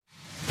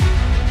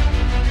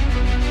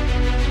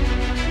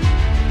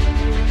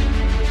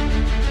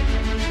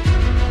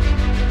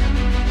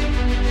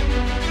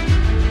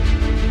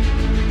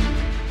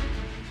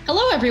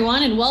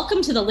everyone, and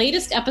welcome to the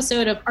latest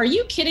episode of Are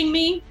You Kidding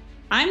Me?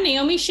 I'm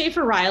Naomi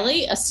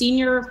Schaefer-Riley, a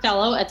senior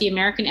fellow at the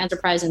American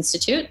Enterprise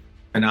Institute.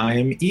 And I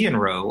am Ian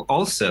Rowe,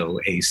 also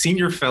a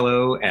senior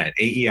fellow at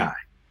AEI.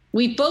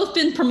 We've both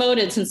been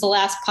promoted since the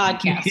last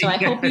podcast, so I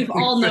hope you've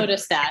all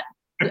noticed that.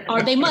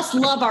 Or they must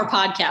love our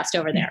podcast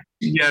over there.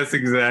 Yes,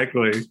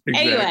 exactly.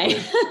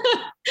 Anyway,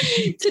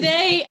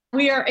 today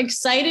we are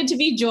excited to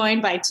be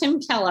joined by Tim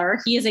Keller.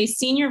 He is a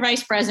senior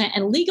vice president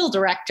and legal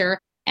director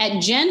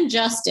at Gen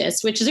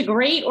Justice, which is a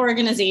great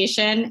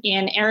organization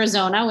in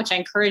Arizona, which I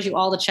encourage you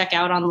all to check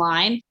out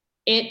online.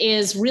 It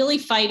is really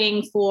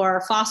fighting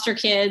for foster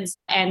kids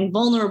and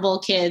vulnerable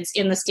kids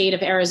in the state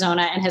of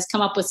Arizona and has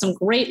come up with some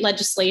great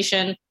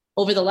legislation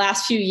over the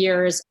last few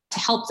years to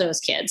help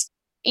those kids.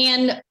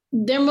 And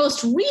their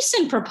most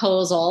recent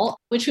proposal,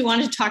 which we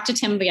wanted to talk to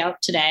Tim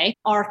about today,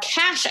 are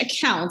cash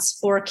accounts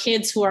for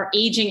kids who are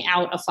aging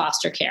out of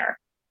foster care.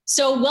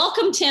 So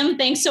welcome, Tim.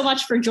 Thanks so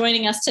much for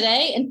joining us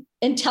today.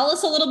 And tell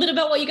us a little bit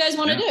about what you guys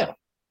want to do.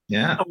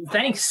 Yeah. Oh,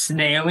 thanks,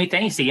 Naomi.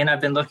 Thanks, Ian.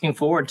 I've been looking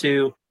forward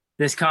to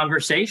this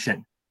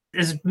conversation.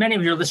 As many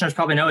of your listeners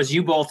probably know, as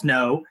you both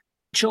know,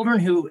 children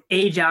who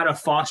age out of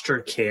foster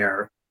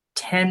care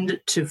tend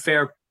to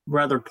fare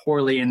rather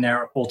poorly in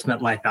their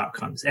ultimate life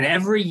outcomes. And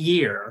every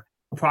year,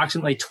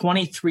 approximately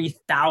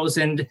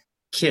 23,000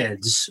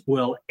 kids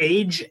will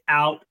age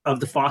out of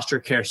the foster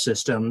care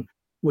system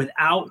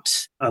without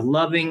a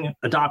loving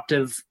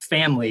adoptive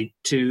family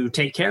to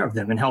take care of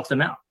them and help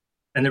them out.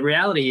 And the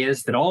reality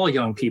is that all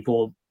young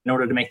people, in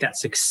order to make that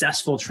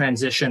successful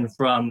transition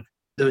from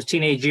those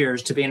teenage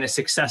years to being a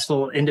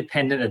successful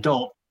independent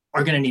adult,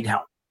 are going to need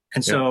help.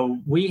 And so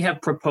we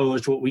have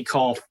proposed what we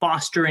call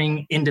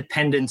fostering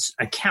independence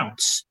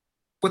accounts.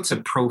 What's a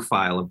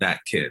profile of that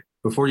kid?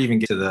 Before you even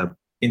get to the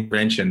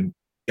intervention,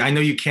 I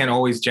know you can't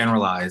always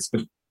generalize,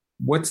 but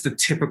what's the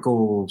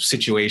typical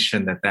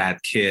situation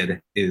that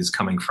kid is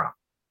coming from?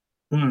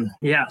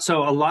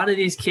 So a lot of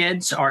these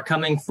kids are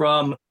coming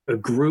from a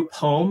group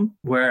home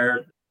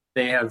where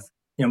they have,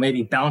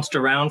 maybe bounced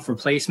around for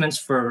placements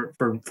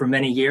for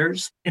many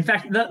years. In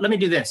fact, let me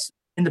do this.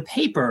 In the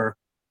paper,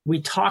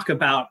 we talk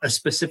about a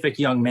specific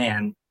young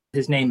man.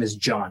 His name is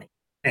Johnny.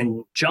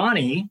 And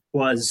Johnny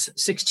was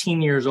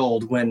 16 years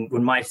old when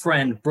my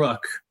friend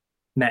Brooke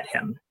met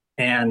him.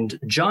 And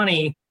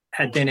Johnny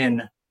had been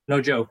in,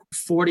 no joke,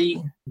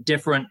 40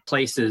 different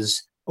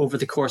places over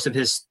the course of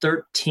his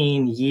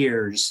 13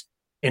 years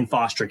in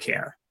foster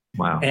care.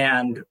 Wow.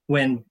 And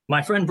when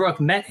my friend Brooke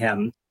met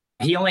him,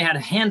 he only had a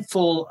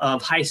handful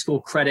of high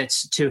school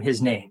credits to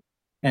his name.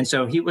 And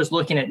so he was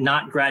looking at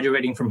not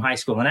graduating from high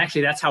school. And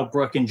actually, that's how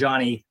Brooke and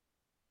Johnny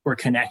were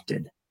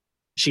connected.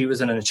 She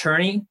was an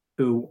attorney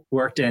who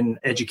worked in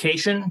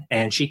education,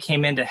 and she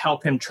came in to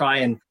help him try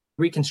and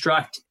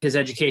reconstruct his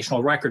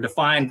educational record to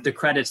find the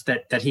credits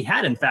that he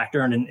had, in fact,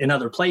 earned in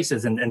other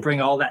places and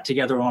bring all that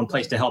together in one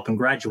place to help him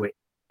graduate.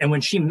 And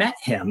when she met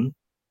him,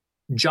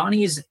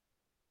 Johnny's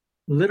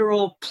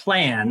literal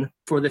plan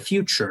for the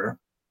future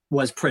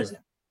was prison.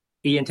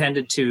 He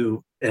intended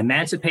to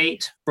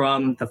emancipate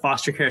from the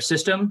foster care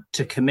system,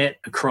 to commit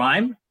a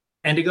crime,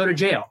 and to go to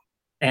jail.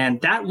 And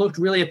that looked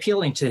really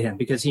appealing to him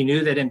because he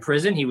knew that in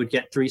prison, he would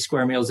get 3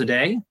 square meals a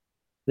day,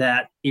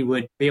 that he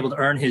would be able to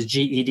earn his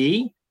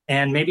GED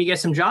and maybe get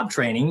some job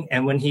training.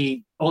 And when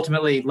he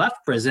ultimately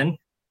left prison,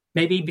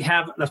 maybe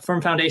have a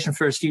firm foundation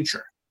for his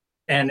future.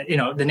 And,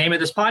 the name of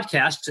this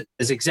podcast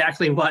is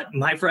exactly what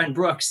my friend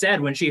Brooke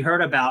said when she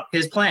heard about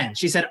his plan.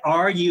 She said,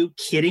 "Are you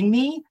kidding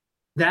me?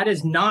 That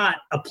is not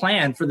a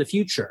plan for the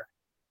future."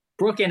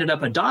 Brooke ended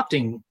up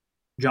adopting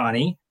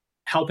Johnny,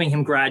 helping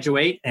him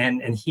graduate,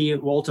 and he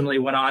ultimately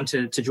went on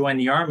to join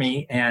the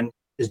Army and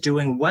is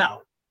doing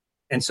well.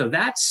 And so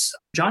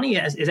Johnny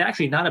is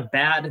actually not a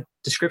bad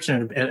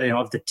description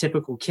of the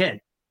typical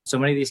kid. So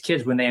many of these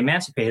kids, when they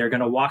emancipate, are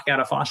going to walk out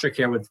of foster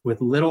care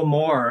with little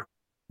more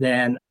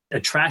than a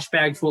trash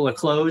bag full of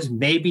clothes,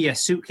 maybe a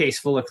suitcase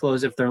full of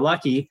clothes if they're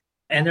lucky,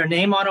 and their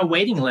name on a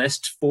waiting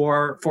list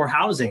for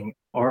housing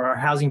or a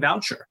housing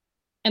voucher.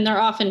 And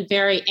they're often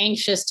very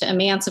anxious to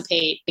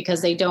emancipate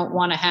because they don't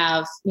want to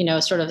have,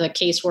 sort of the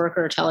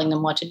caseworker telling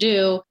them what to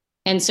do.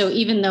 And so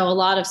even though a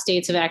lot of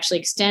states have actually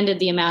extended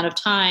the amount of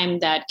time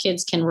that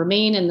kids can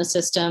remain in the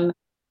system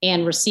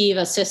and receive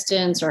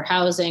assistance or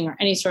housing or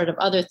any sort of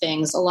other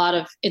things,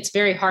 it's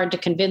very hard to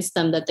convince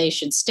them that they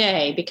should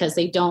stay because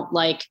they don't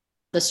like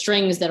the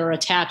strings that are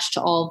attached to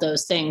all of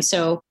those things.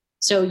 So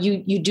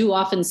you do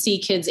often see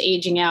kids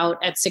aging out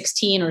at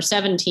 16 or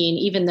 17,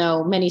 even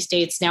though many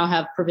states now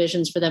have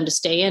provisions for them to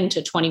stay in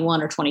to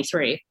 21 or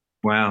 23.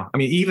 Wow. I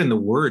mean, even the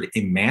word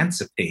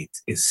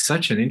emancipate is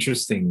such an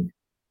interesting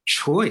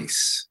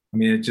choice. I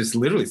mean, it just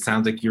literally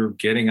sounds like you're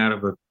getting out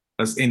of an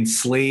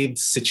enslaved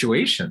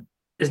situation.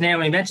 As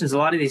Naomi mentions, a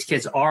lot of these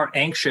kids are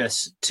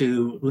anxious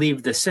to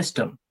leave the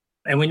system.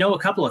 And we know a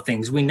couple of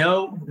things. We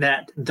know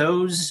that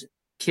those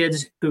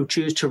kids who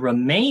choose to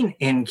remain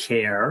in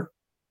care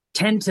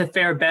tend to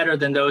fare better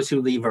than those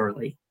who leave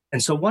early.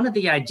 And so one of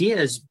the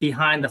ideas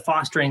behind the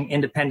fostering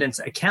independence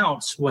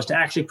accounts was to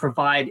actually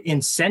provide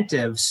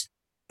incentives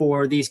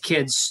for these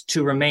kids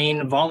to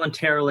remain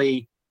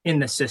voluntarily in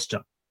the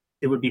system.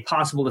 It would be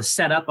possible to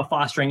set up a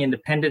fostering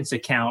independence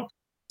account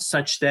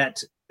such that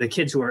the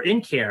kids who are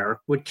in care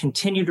would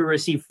continue to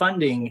receive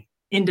funding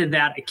into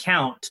that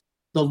account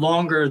the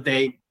longer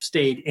they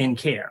stayed in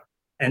care.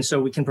 And so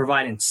we can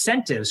provide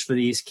incentives for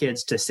these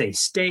kids to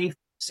stay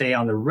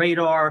on the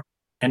radar,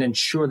 and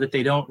ensure that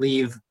they don't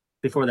leave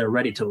before they're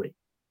ready to leave.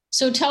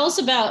 So tell us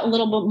about a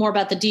little bit more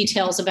about the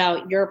details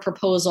about your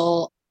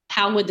proposal.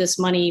 How would this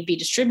money be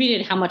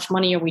distributed? How much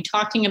money are we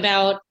talking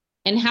about?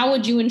 And how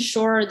would you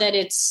ensure that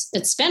it's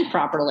spent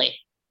properly?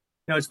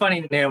 It's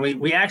funny,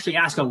 we actually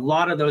ask a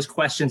lot of those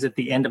questions at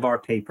the end of our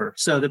paper.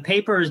 So the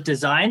paper is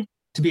designed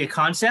to be a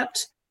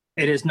concept.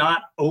 It is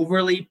not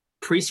overly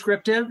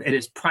prescriptive. It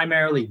is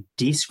primarily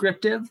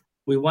descriptive.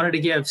 We wanted to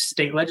give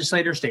state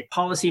legislators, state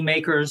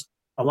policymakers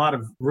a lot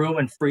of room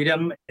and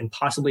freedom in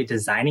possibly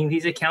designing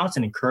these accounts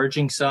and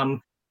encouraging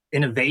some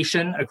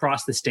innovation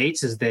across the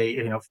states as they,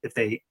 if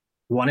they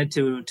wanted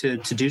to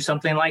do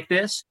something like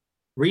this.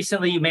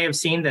 Recently, you may have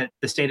seen that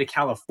the state of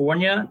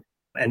California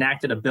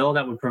enacted a bill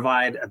that would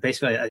provide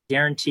basically a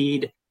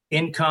guaranteed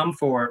income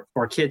for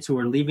kids who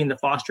are leaving the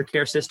foster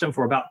care system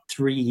for about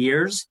 3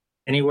 years,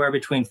 anywhere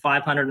between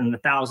 $500 and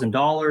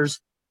 $1,000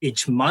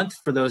 each month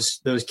for those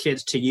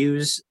kids to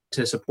use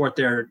to support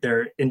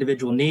their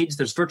individual needs.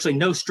 There's virtually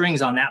no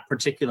strings on that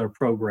particular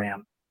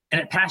program,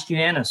 and it passed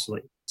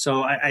unanimously.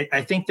 So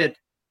I think that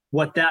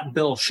what that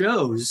bill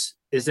shows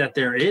is that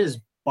there is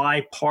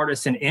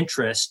bipartisan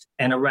interest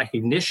and a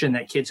recognition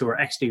that kids who are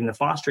exiting the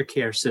foster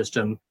care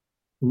system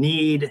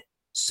need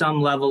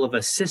some level of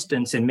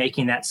assistance in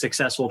making that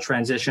successful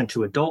transition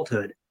to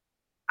adulthood.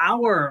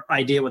 Our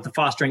idea with the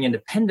fostering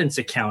independence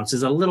accounts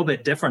is a little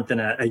bit different than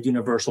a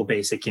universal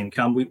basic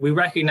income. We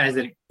recognize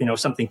that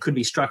something could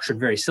be structured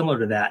very similar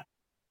to that,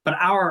 but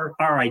our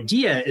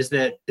idea is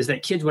that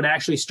kids would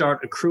actually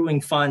start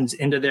accruing funds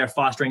into their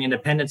fostering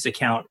independence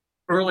account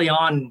early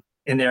on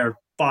in their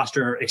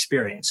foster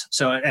experience.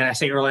 So, and I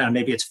say early on,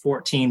 maybe it's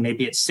 14,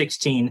 maybe it's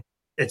 16.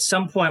 At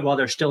some point while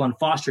they're still in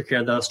foster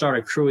care, they'll start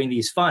accruing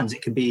these funds.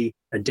 It could be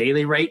a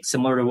daily rate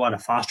similar to what a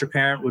foster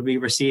parent would be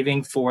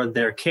receiving for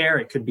their care.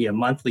 It could be a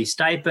monthly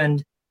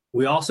stipend.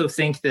 We also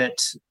think that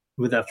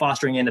with a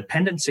fostering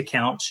independence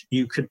account,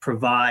 you could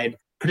provide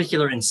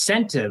particular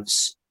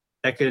incentives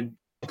that could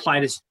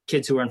apply to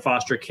kids who are in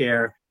foster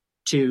care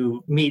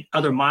to meet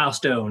other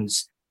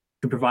milestones,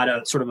 to provide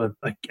a sort of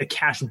a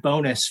cash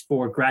bonus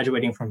for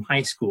graduating from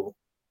high school.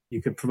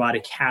 You could provide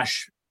a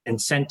cash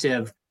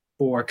incentive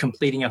for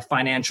completing a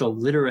financial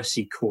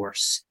literacy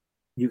course.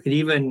 You could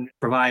even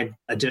provide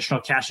additional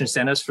cash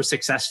incentives for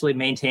successfully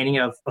maintaining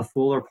a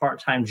full or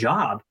part-time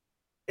job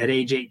at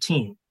age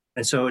 18.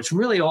 And so it's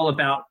really all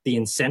about the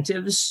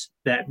incentives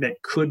that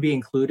could be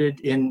included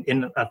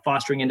in a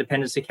fostering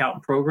independence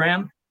account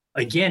program,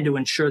 again, to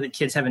ensure that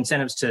kids have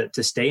incentives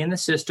to stay in the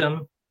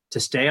system, to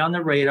stay on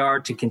the radar,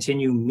 to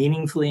continue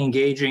meaningfully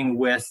engaging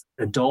with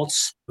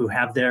adults who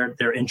have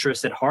their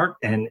interests at heart,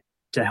 and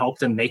to help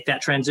them make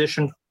that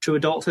transition to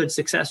adulthood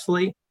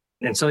successfully.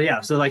 And so,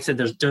 so like I said,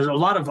 there's a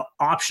lot of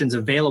options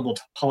available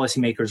to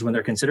policymakers when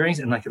they're considering,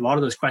 and like a lot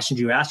of those questions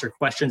you asked are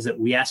questions that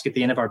we ask at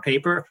the end of our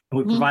paper, and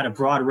we provide a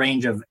broad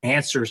range of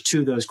answers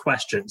to those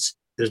questions.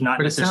 There's not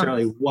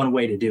necessarily one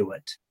way to do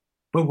it.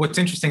 But what's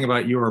interesting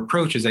about your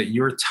approach is that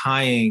you're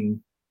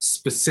tying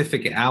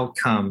specific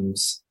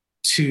outcomes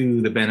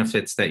to the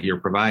benefits that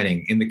you're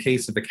providing. In the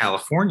case of the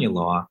California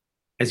law,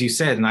 as you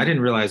said, and I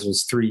didn't realize it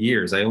was 3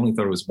 years, I only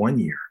thought it was 1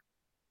 year.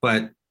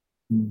 But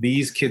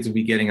these kids would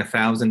be getting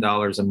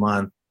 $1,000 a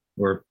month,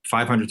 or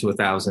 $500 to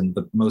 $1,000,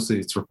 but mostly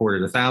it's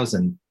reported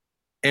 $1,000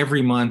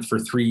 every month for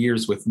 3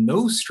 years with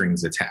no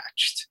strings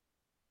attached.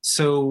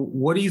 So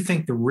what do you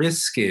think the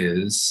risk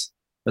is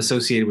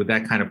associated with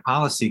that kind of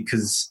policy?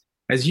 Because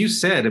as you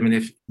said, I mean,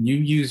 if you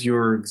use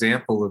your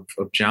example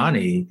of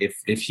Johnny,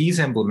 if he's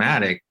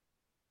emblematic,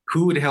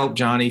 who would help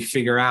Johnny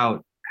figure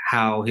out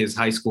how his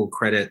high school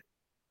credit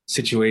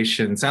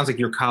situation? Sounds like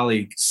your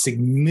colleague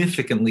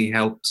significantly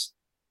helped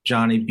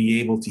Johnny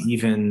be able to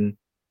even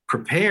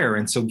prepare.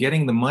 And so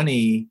getting the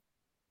money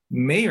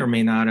may or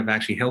may not have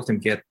actually helped him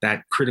get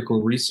that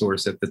critical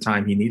resource at the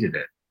time he needed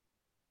it.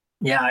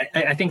 Yeah,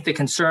 I think the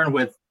concern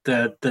with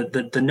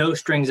the no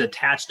strings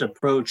attached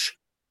approach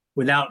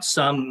without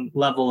some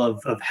level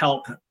of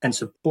help and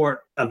support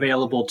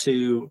available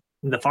to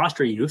the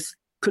foster youth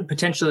could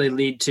potentially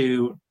lead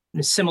to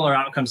similar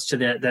outcomes to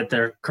that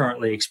they're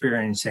currently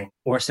experiencing,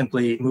 or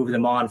simply move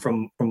them on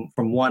from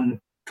one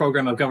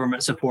program of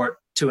government support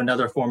to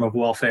another form of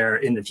welfare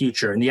in the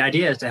future. And the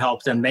idea is to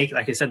help them make,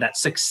 like I said, that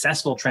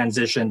successful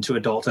transition to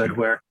adulthood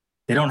where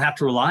they don't have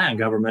to rely on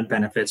government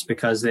benefits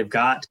because they've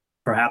got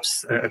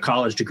perhaps a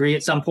college degree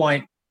at some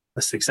point,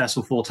 a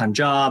successful full-time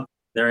job.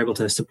 They're able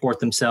to support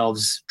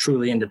themselves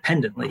truly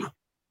independently.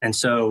 And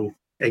so,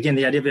 again,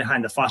 the idea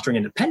behind the fostering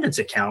independence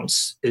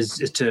accounts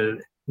is to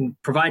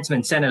provide some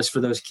incentives for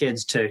those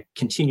kids to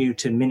continue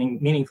to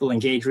meaningful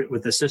engagement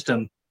with the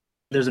system.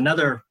 There's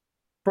another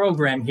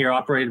program here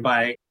operated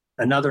by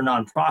another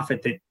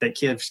nonprofit that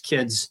gives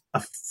kids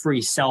a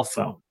free cell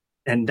phone.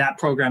 And that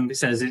program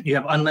says that you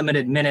have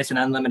unlimited minutes and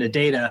unlimited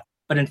data.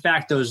 But in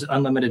fact, those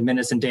unlimited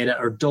minutes and data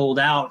are doled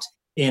out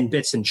in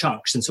bits and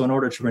chunks. And so in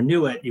order to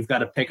renew it, you've got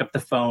to pick up the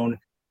phone,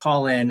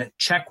 call in,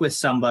 check with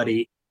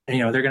somebody, and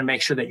they're going to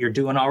make sure that you're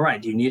doing all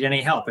right. Do you need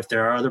any help? If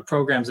there are other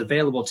programs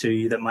available to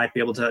you that might be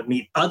able to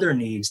meet other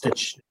needs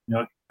that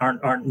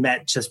aren't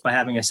met just by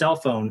having a cell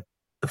phone,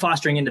 the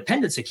fostering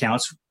independence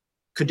accounts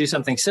could do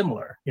something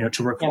similar,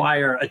 to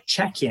require a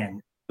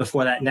check-in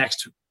before that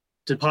next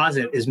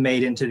deposit is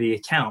made into the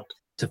account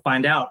to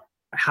find out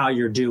how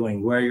you're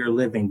doing, where you're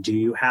living. Do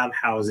you have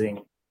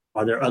housing?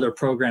 Are there other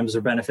programs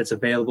or benefits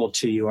available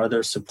to you? Are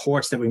there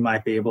supports that we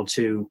might be able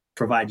to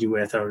provide you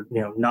with, or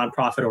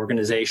nonprofit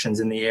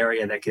organizations in the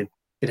area that could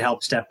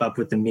help step up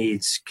with the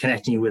needs,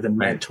 connecting you with a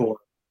mentor,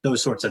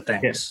 those sorts of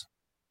things. Yes.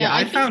 Yeah,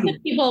 I think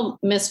that people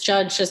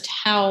misjudge just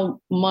how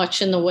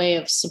much in the way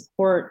of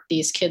support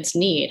these kids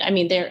need. I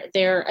mean,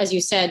 they're as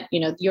you said,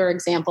 your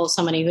example of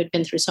somebody who had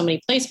been through so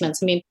many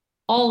placements. I mean,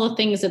 all the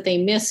things that they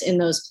miss in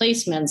those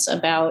placements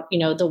about,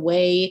 the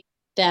way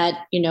that,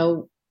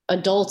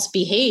 adults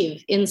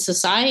behave in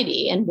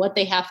society and what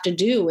they have to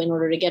do in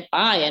order to get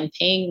by, and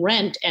paying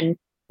rent and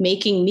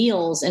making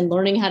meals and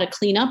learning how to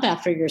clean up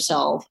after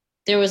yourself.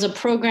 There was a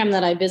program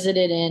that I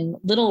visited in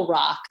Little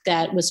Rock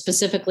that was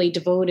specifically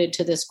devoted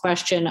to this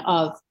question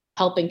of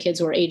helping kids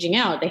who are aging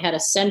out. They had a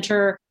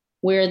center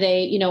where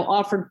they,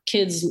 offered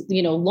kids,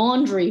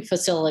 laundry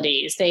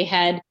facilities. They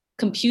had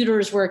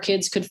computers where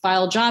kids could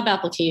file job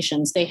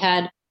applications. They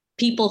had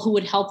people who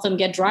would help them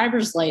get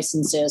driver's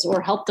licenses or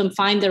help them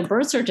find their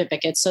birth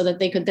certificates so that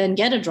they could then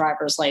get a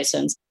driver's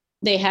license.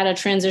 They had a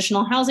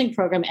transitional housing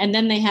program. And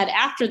then they had,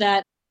 after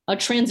that, a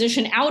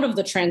transition out of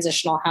the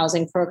transitional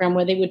housing program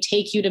where they would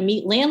take you to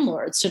meet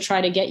landlords to try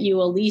to get you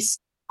a lease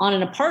on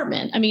an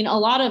apartment. I mean, a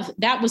lot of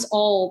that was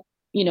all,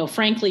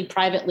 frankly,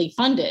 privately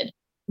funded.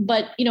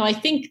 But,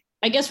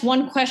 I guess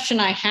one question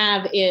I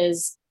have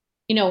is,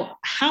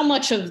 how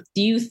much do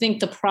you think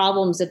the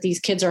problems that these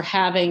kids are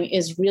having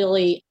is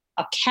really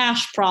a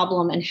cash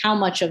problem, and how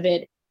much of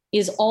it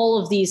is all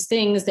of these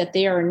things that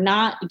they are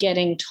not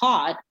getting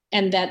taught,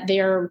 and that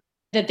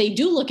they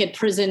do look at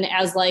prison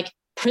as like,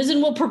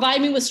 prison will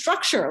provide me with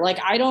structure. Like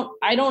I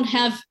don't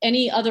have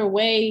any other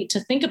way to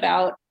think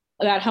about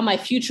how my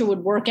future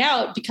would work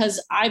out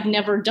because I've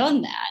never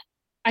done that.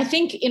 I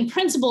think in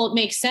principle, it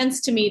makes sense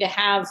to me to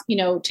have,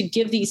 to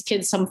give these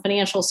kids some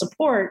financial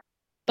support.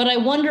 But I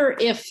wonder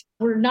if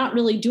we're not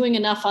really doing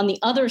enough on the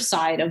other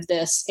side of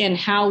this, and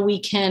how we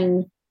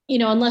can,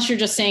 unless you're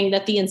just saying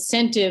that the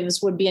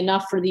incentives would be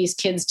enough for these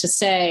kids to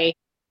say,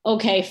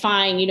 okay,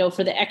 fine,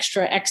 for the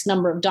extra X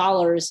number of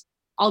dollars,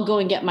 I'll go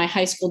and get my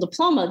high school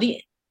diploma.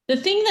 The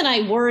thing that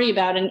I worry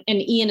about, and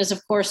Ian is,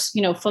 of course,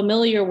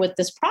 familiar with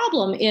this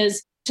problem,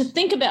 is to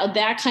think about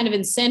that kind of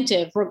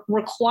incentive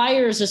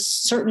requires a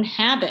certain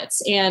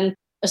habits and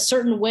a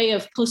certain way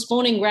of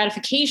postponing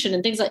gratification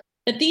and things like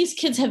that these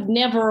kids have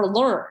never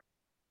learned.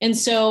 And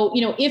so,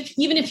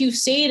 even if you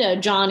say to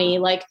Johnny,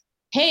 like,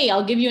 hey,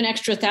 I'll give you an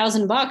extra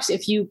 $1,000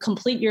 if you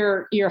complete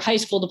your high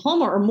school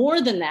diploma, or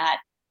more than that,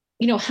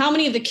 how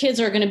many of the kids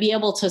are going to be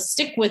able to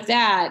stick with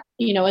that,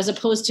 as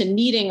opposed to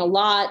needing a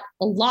lot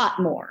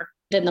more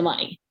than the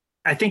money?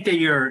 I think that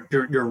you're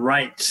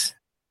right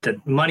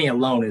that money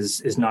alone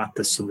is not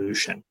the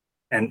solution.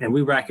 And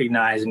we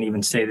recognize and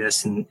even say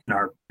this in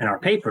our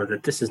paper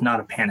that this is not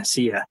a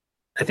panacea.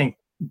 I think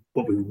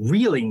what we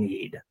really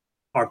need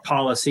are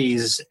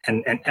policies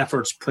and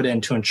efforts put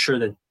in to ensure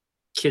that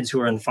kids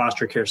who are in the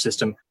foster care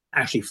system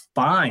actually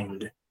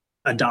find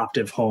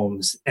adoptive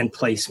homes and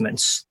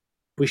placements.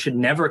 We should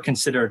never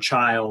consider a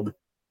child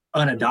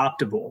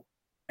unadoptable,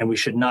 and we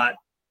should not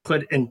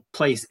put in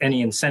place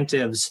any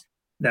incentives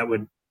that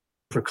would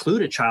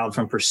preclude a child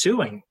from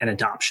pursuing an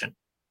adoption.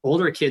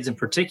 Older kids in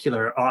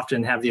particular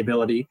often have the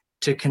ability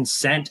to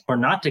consent or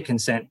not to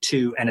consent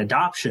to an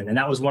adoption. And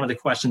that was one of the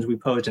questions we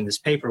posed in this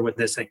paper with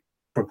this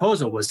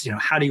proposal was,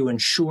 how do you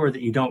ensure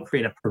that you don't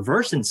create a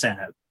perverse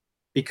incentive?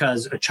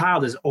 Because a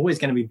child is always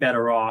going to be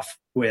better off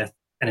with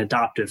an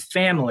adoptive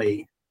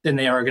family than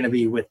they are going to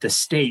be with the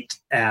state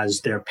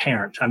as their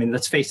parent. I mean,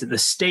 let's face it, the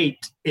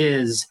state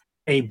is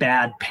a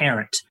bad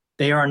parent.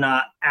 They are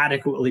not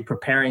adequately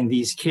preparing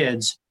these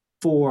kids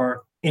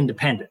for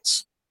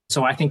independence.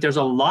 So I think there's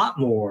a lot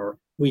more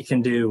we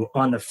can do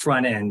on the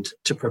front end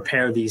to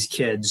prepare these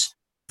kids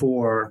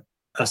for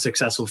a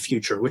successful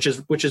future, which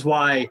is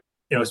why,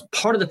 as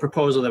part of the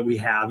proposal that we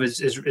have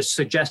is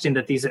suggesting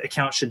that these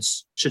accounts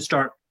should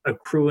start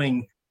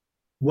accruing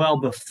well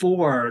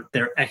before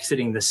they're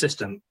exiting the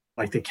system.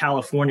 Like the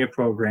California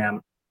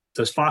program,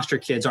 those foster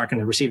kids aren't going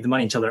to receive the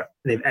money until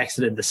they've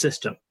exited the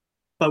system.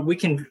 But we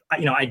can,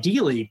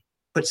 ideally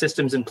put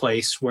systems in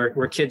place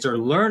where kids are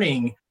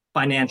learning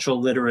financial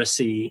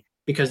literacy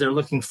because they're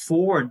looking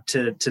forward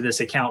to this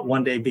account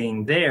one day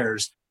being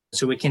theirs.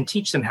 So we can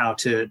teach them how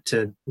to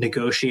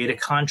negotiate a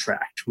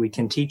contract. We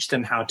can teach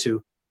them how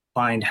to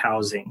find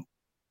housing.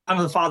 I'm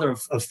the father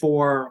of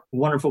four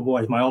wonderful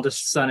boys. My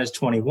oldest son is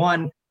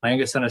 21. My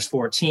youngest son is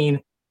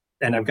 14.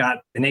 And I've got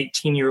an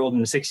 18-year-old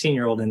and a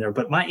 16-year-old in there.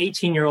 But my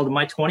 18-year-old and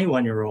my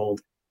 21-year-old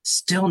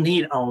still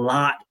need a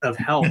lot of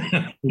help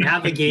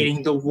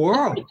navigating the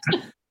world.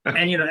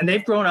 And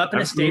they've grown up in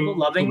a stable,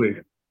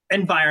 loving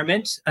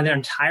environment in their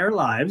entire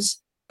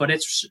lives. But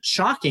it's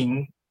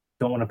shocking.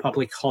 Don't want to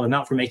publicly call them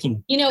out for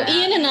making. Ian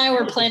and I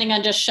were planning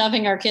on just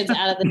shoving our kids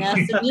out of the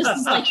nest. And this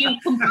is like, you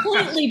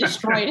completely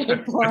destroyed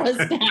it for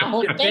us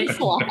now. Thanks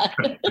a lot.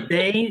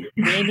 They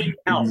need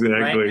help,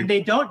 right? And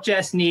they don't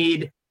just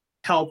need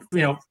help,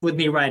 with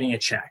me writing a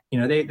check.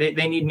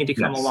 They need me to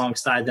come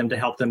alongside them to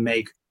help them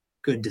make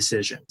good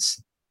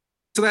decisions.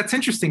 So that's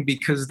interesting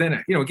because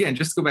then, again,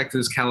 just to go back to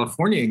this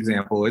California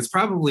example, it's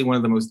probably one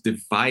of the most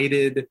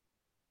divided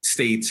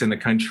states in the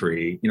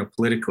country,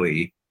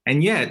 politically.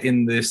 And yet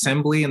in the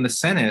Assembly and the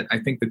Senate, I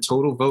think the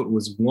total vote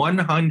was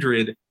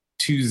 100-0,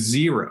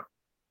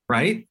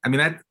 right? I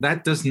mean,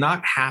 that does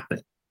not happen.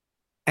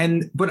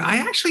 But I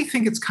actually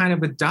think it's kind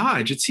of a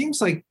dodge. It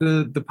seems like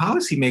the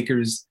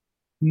policymakers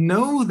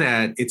know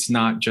that it's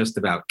not just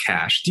about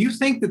cash. Do you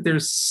think that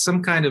there's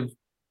some kind of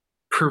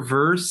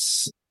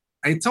perverse,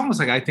 it's almost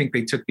like I think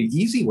they took the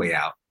easy way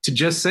out to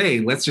just say,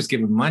 let's just give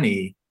them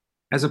money,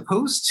 as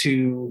opposed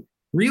to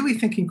really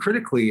thinking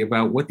critically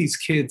about what these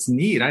kids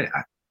need.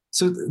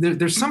 So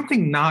there's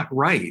something not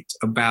right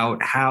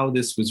about how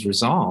this was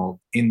resolved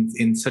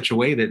in such a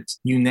way that's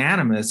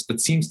unanimous, but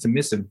seems to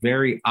miss a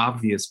very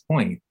obvious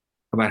point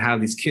about how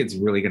these kids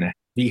are really going to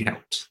be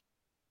helped.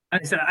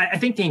 I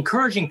think the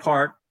encouraging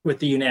part with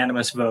the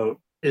unanimous vote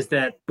is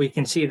that we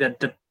can see that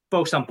the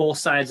folks on both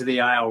sides of the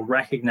aisle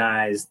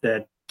recognize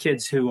that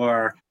kids who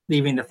are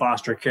leaving the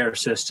foster care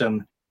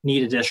system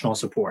need additional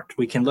support.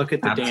 We can look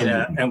at the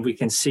data and we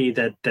can see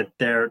that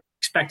their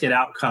expected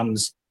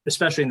outcomes,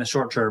 especially in the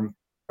short term,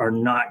 are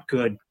not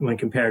good when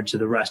compared to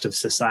the rest of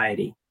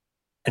society.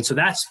 And so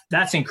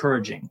that's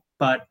encouraging.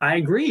 But I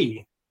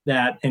agree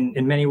that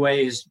in many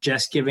ways,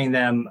 just giving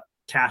them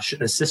cash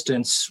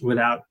assistance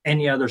without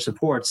any other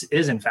supports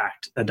is in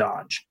fact a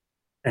dodge.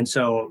 And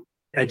so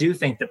I do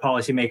think that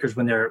policymakers,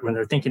 when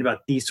they're thinking about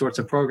these sorts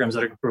of programs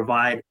that are going to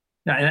provide,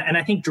 and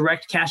I think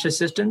direct cash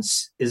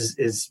assistance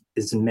is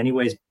in many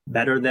ways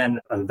better than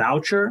a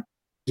voucher,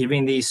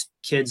 giving these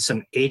kids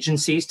some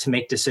agencies to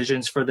make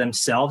decisions for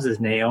themselves,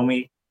 as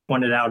Naomi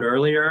pointed out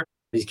earlier.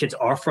 These kids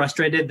are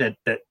frustrated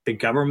that the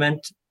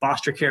government,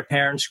 foster care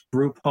parents,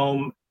 group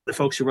home, the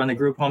folks who run the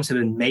group homes have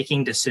been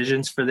making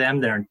decisions for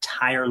them their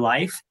entire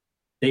life.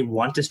 They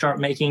want to start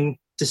making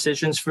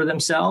decisions for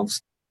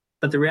themselves.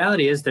 But the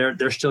reality is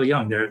they're still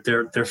young.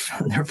 Their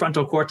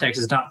frontal cortex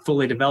is not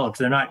fully developed.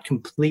 They're not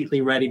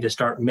completely ready to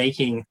start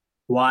making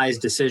wise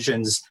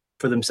decisions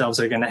for themselves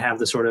that are going to have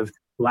the sort of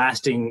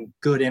lasting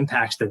good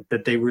impacts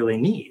that they really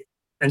need.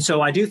 And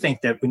so I do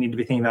think that we need to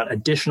be thinking about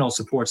additional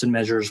supports and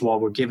measures while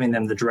we're giving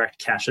them the direct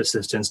cash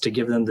assistance to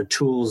give them the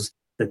tools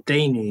that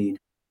they need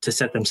to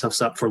set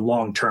themselves up for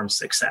long-term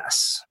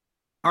success.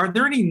 Are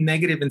there any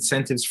negative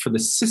incentives for the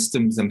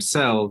systems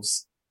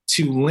themselves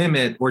to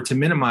limit or to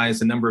minimize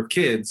the number of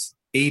kids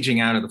aging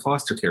out of the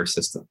foster care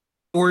system?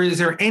 Or is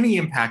there any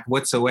impact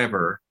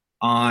whatsoever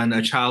on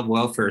a child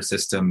welfare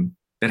system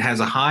that has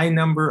a high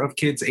number of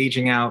kids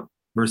aging out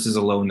versus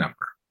a low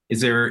number? Is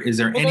there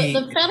any?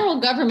 The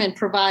federal government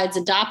provides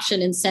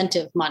adoption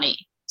incentive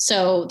money.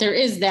 So there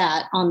is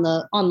that on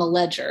the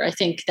ledger. I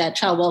think that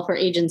child welfare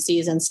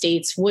agencies and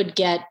states would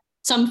get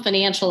some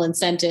financial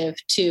incentive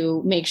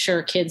to make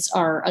sure kids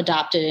are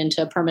adopted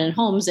into permanent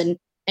homes. And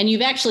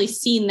you've actually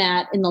seen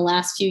that in the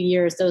last few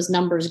years, those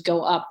numbers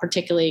go up,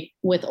 particularly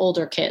with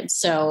older kids.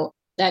 So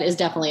that is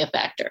definitely a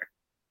factor.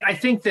 I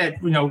think that,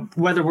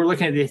 whether we're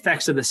looking at the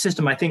effects of the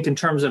system, I think in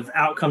terms of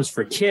outcomes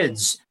for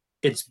kids,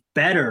 it's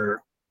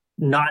better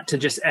not to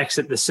just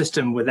exit the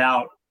system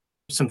without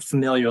some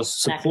familial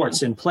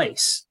supports in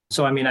place.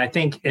 So, I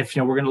think if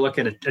we're going to look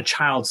at a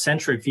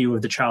child-centric view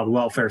of the child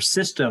welfare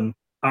system,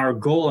 our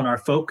goal and our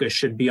focus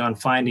should be on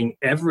finding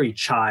every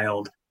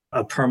child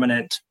a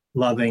permanent,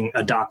 loving,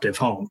 adoptive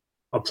home,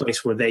 a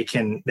place where they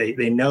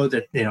know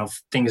that,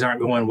 if things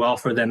aren't going well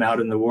for them out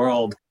in the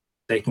world,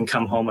 they can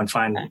come home and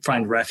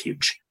find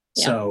refuge.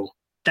 Yeah. So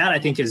that, I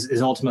think,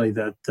 is ultimately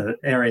the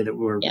area that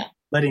we're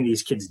letting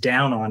these kids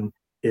down on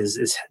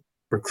is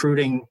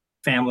recruiting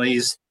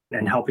families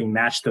and helping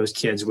match those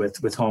kids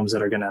with homes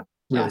that are going to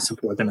really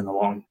support them in the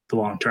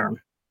long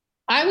term.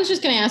 I was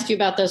just going to ask you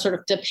about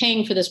the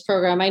paying for this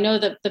program. I know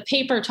that the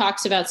paper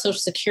talks about Social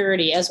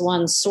Security as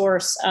one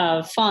source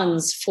of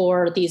funds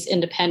for these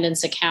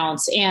independence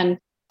accounts. And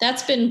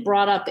that's been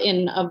brought up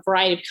in a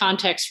variety of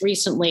contexts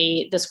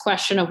recently, this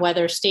question of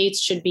whether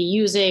states should be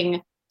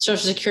using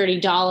Social Security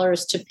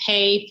dollars to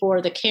pay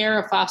for the care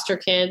of foster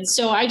kids.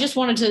 So I just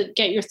wanted to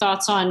get your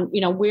thoughts on,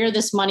 where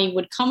this money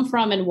would come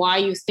from and why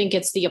you think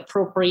it's the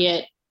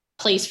appropriate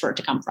place for it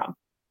to come from.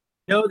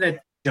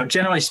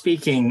 Generally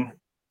speaking,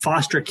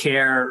 foster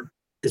care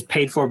is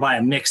paid for by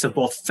a mix of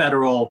both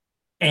federal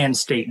and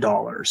state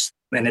dollars.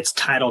 And it's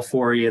Title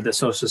 40 of the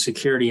Social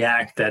Security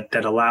Act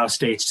that allows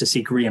states to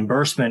seek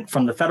reimbursement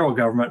from the federal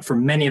government for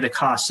many of the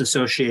costs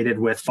associated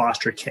with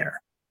foster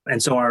care.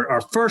 And so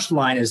our first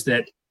line is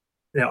that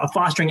a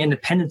fostering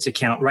independence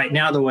account right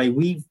now, the way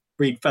we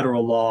read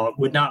federal law,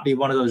 would not be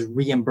one of those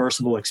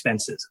reimbursable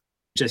expenses.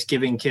 Just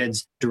giving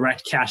kids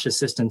direct cash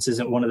assistance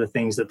isn't one of the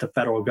things that the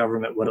federal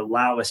government would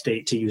allow a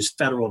state to use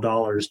federal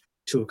dollars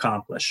to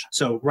accomplish.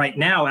 So right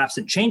now,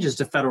 absent changes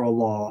to federal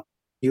law,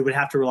 you would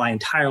have to rely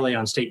entirely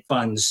on state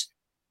funds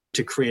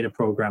to create a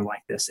program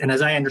like this. And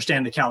as I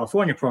understand the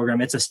California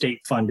program, it's a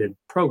state-funded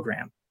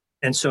program.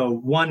 And so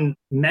one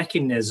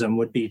mechanism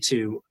would be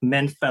to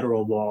amend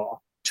federal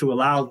law to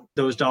allow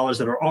those dollars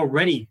that are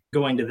already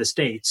going to the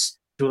states,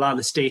 to allow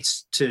the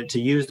states to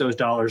use those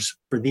dollars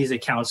for these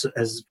accounts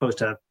as opposed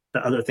to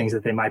the other things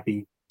that they might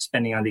be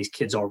spending on these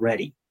kids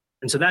already.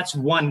 And so that's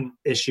one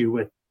issue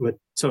with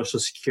Social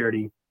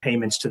Security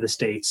payments to the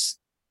states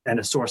and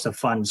a source of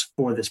funds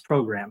for this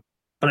program.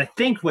 But I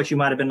think what you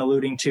might have been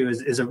alluding to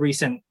is a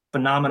recent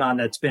phenomenon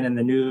that's been in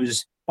the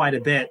news quite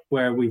a bit,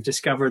 where we've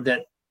discovered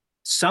that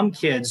some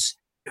kids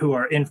who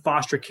are in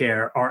foster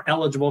care are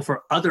eligible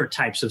for other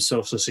types of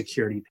Social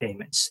Security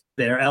payments.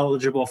 They're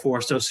eligible for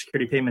Social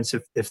Security payments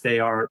if they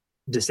are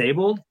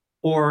disabled,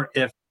 or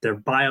if their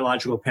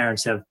biological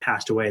parents have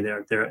passed away,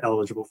 they're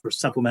eligible for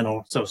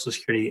supplemental Social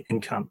Security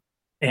income.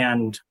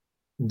 And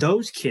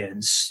those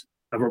kids,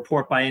 a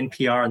report by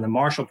NPR and the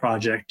Marshall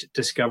Project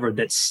discovered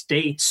that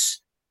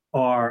states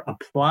are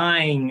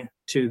applying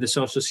to the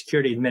Social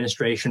Security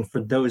Administration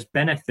for those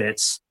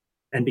benefits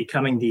and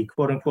becoming the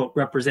quote unquote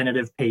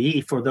representative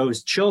payee for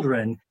those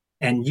children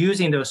and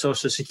using those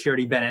Social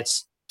Security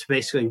benefits to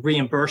basically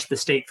reimburse the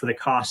state for the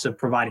costs of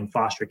providing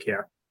foster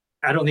care.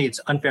 I don't think it's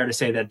unfair to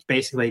say that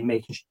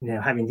basically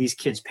having these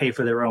kids pay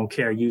for their own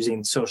care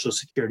using Social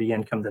Security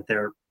income that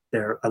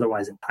they're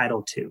otherwise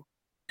entitled to.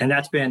 And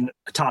that's been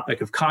a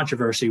topic of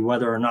controversy,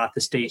 whether or not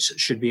the states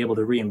should be able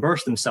to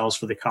reimburse themselves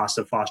for the cost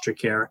of foster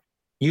care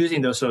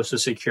using those Social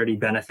Security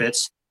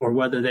benefits, or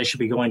whether they should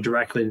be going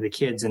directly to the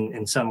kids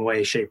in some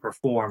way, shape, or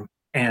form.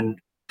 And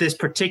this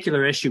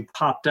particular issue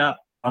popped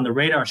up on the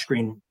radar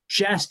screen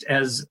just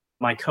as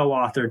my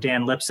co-author,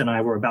 Dan Lips, and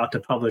I were about to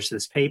publish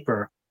this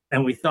paper.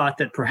 And we thought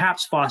that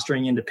perhaps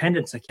fostering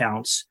independence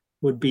accounts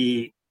would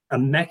be a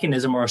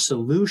mechanism or a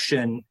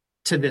solution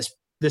to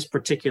this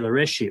particular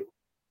issue.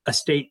 A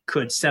state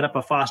could set up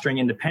a fostering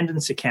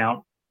independence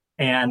account,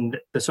 and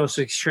the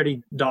Social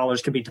Security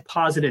dollars could be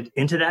deposited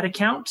into that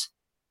account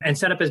and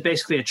set up as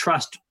basically a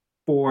trust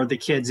for the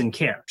kids in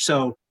care.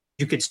 So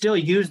you could still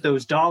use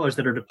those dollars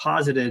that are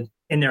deposited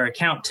in their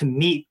account to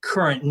meet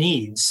current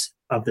needs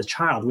of the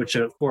child, which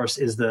of course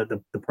is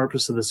the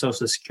purpose of the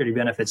Social Security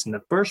benefits in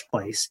the first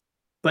place.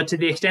 But to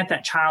the extent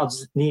that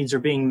child's needs are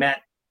being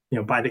met,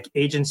 by the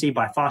agency,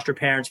 by foster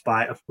parents,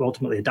 by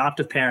ultimately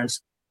adoptive parents,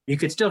 you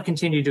could still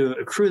continue to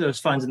accrue those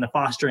funds in the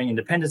fostering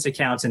independence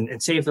accounts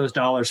and save those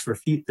dollars for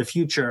the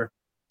future,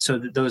 so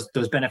that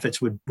those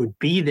benefits would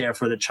be there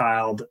for the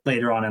child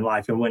later on in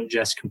life and wouldn't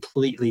just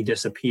completely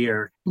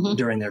disappear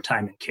during their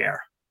time in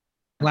care.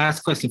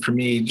 Last question for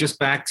me, just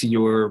back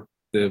to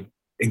the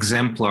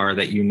exemplar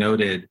that you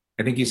noted.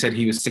 I think you said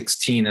he was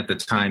 16 at the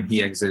time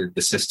he exited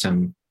the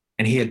system,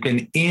 and he had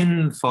been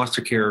in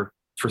foster care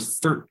for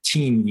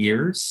 13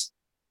 years.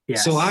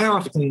 Yes. So I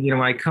often, when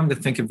I come to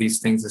think of these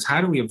things, is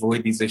how do we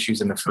avoid these issues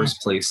in the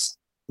first place?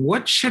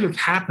 What should have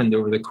happened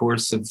over the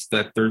course of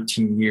that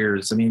 13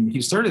 years? I mean,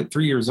 he started at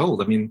 3 years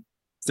old. I mean,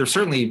 there's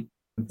certainly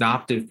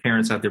adoptive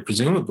parents out there,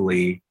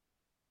 presumably.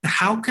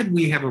 How could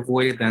we have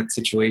avoided that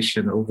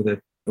situation over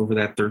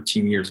that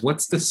 13 years?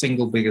 What's the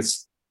single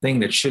biggest thing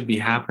that should be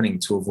happening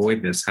to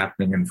avoid this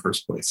happening in the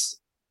first place?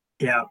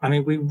 Yeah, I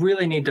mean, we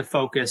really need to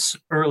focus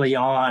early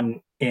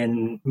on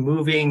in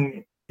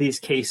moving these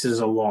cases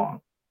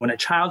along. When a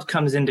child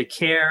comes into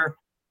care,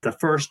 the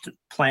first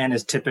plan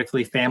is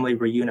typically family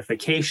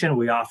reunification.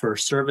 We offer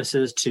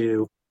services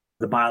to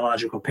the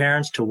biological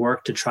parents to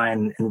work to try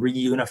and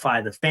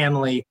reunify the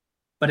family.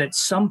 But at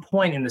some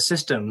point in the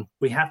system,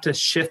 we have to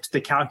shift the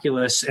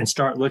calculus and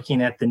start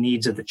looking at the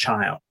needs of the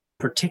child,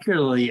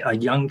 particularly a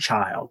young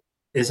child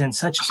is in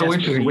such... So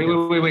interesting.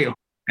 Wait.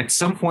 At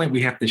some point,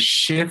 we have to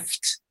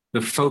shift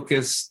the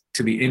focus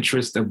to the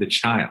interest of the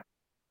child.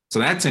 So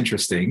that's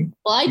interesting.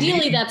 Well,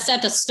 ideally, that's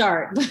at the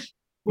start.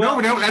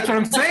 No, that's what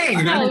I'm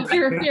saying. No,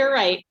 you're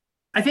right.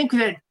 I think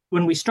that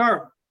when we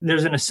start,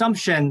 there's an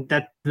assumption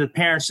that the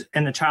parents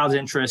and the child's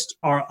interests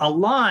are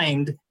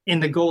aligned in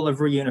the goal of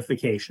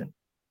reunification.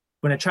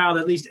 When a child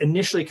at least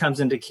initially comes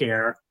into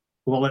care,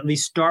 we'll at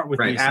least start with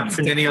the assumption.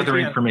 Absent any other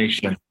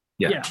information.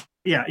 Yeah.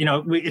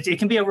 It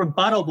can be a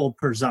rebuttable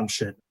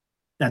presumption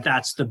that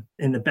that's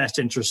in the best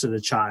interest of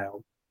the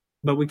child.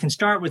 But we can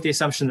start with the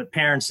assumption that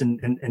parents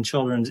and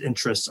children's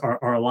interests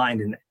are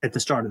aligned at the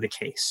start of the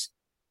case.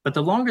 But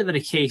the longer that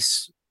a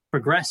case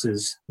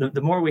progresses,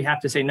 the more we have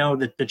to say, no,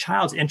 that the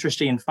child's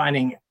interested in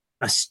finding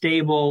a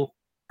stable,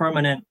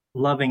 permanent,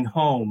 loving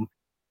home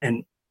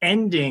and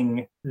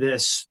ending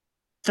this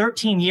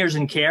 13 years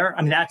in care.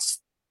 I mean,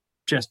 that's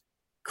just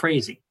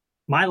crazy.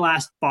 My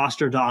last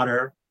foster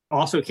daughter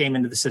also came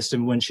into the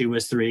system when she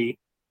was 3,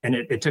 and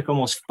it took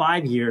almost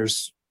 5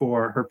 years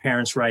for her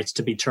parents' rights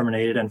to be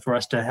terminated and for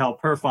us to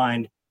help her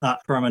find a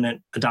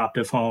permanent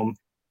adoptive home.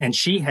 And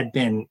she had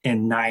been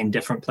in 9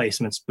 different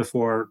placements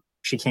before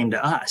she came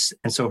to us.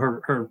 And so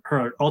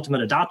her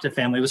ultimate adoptive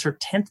family was her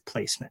 10th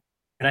placement.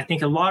 And I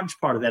think a large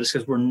part of that is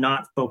because we're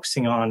not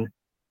focusing on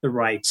the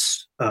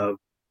rights of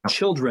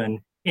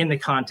children in the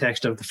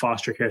context of the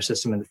foster care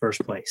system in the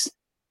first place.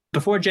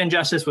 Before Gen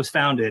Justice was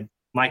founded,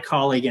 my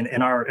colleague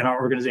and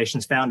our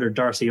organization's founder,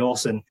 Darcy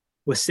Olson,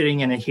 was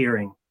sitting in a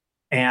hearing,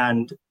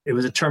 and it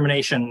was a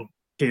termination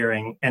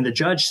hearing. And the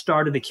judge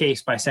started the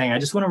case by saying, I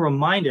just want to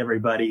remind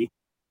everybody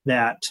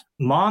that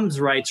mom's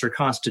rights are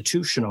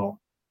constitutional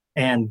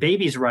and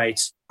baby's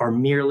rights are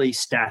merely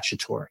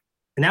statutory.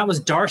 And that was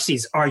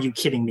Darcy's "are you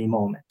kidding me"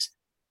 moment,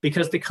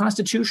 because the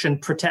Constitution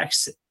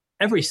protects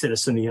every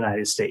citizen of the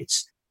United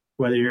States,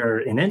 whether you're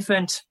an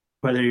infant,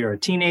 whether you're a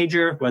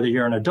teenager, whether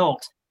you're an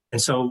adult.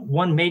 And so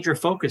one major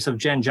focus of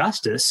Gen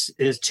Justice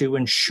is to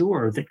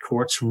ensure that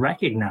courts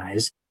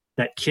recognize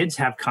that kids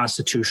have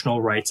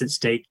constitutional rights at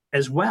stake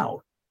as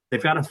well.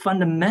 They've got a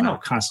fundamental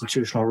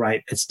constitutional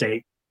right at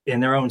stake in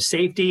their own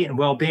safety and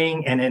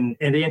well-being, and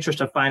in the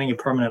interest of finding a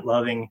permanent,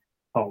 loving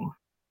home.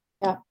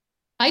 Yeah.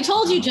 I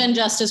told you Gen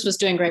Justice was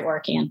doing great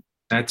work, Ian.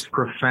 That's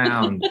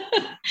profound.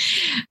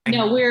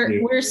 No,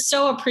 we're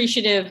so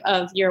appreciative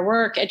of your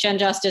work at Gen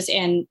Justice,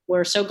 and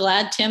we're so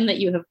glad, Tim, that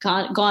you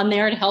have gone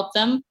there to help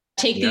them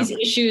take these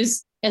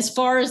issues as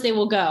far as they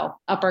will go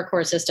up our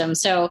court system.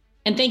 So,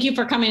 and thank you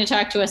for coming to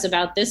talk to us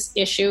about this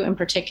issue in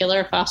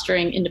particular,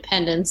 fostering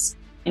independence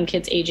and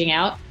kids aging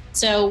out.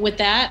 So with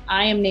that,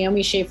 I am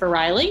Naomi Schaefer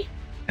Riley.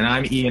 And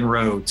I'm Ian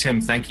Rowe. Tim,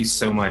 thank you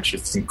so much.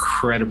 It's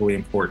incredibly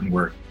important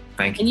work.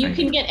 Thank you. And you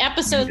can get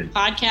episodes of the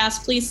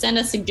podcast. Please send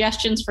us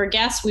suggestions for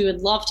guests. We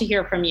would love to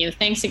hear from you.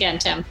 Thanks again,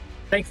 Tim.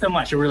 Thanks so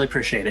much. I really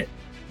appreciate it.